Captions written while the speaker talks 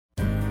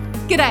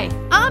G'day,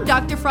 I'm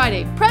Dr.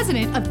 Friday,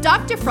 president of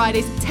Dr.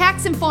 Friday's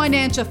Tax and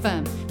Financial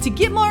Firm. To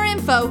get more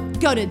info,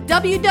 go to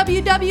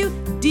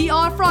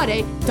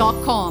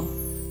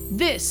www.drfriday.com.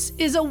 This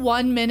is a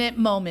 1-minute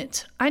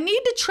moment. I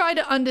need to try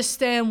to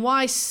understand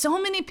why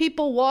so many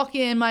people walk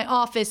in my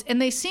office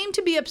and they seem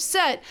to be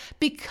upset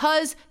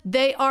because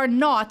they are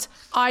not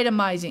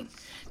itemizing.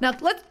 Now,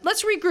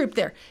 let's regroup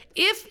there.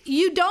 If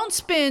you don't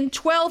spend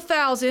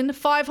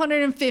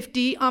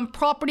 $12,550 on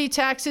property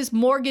taxes,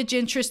 mortgage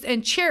interest,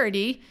 and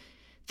charity,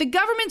 the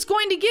government's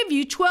going to give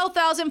you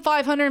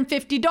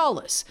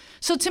 $12,550.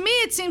 So to me,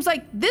 it seems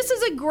like this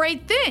is a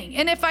great thing.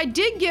 And if I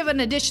did give an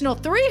additional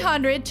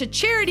 $300 to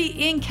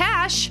charity in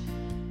cash,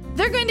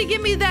 they're going to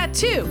give me that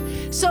too.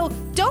 So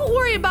don't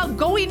worry about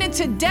going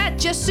into debt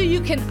just so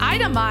you can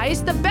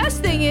itemize. The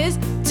best thing is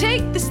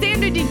take the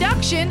standard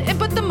deduction and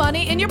put the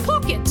money in your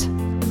pocket.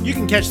 You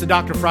can catch the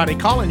Dr. Friday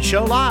call-in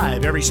show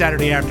live every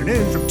Saturday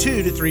afternoon from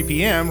 2 to 3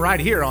 p.m. right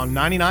here on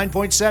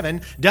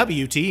 99.7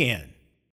 WTN.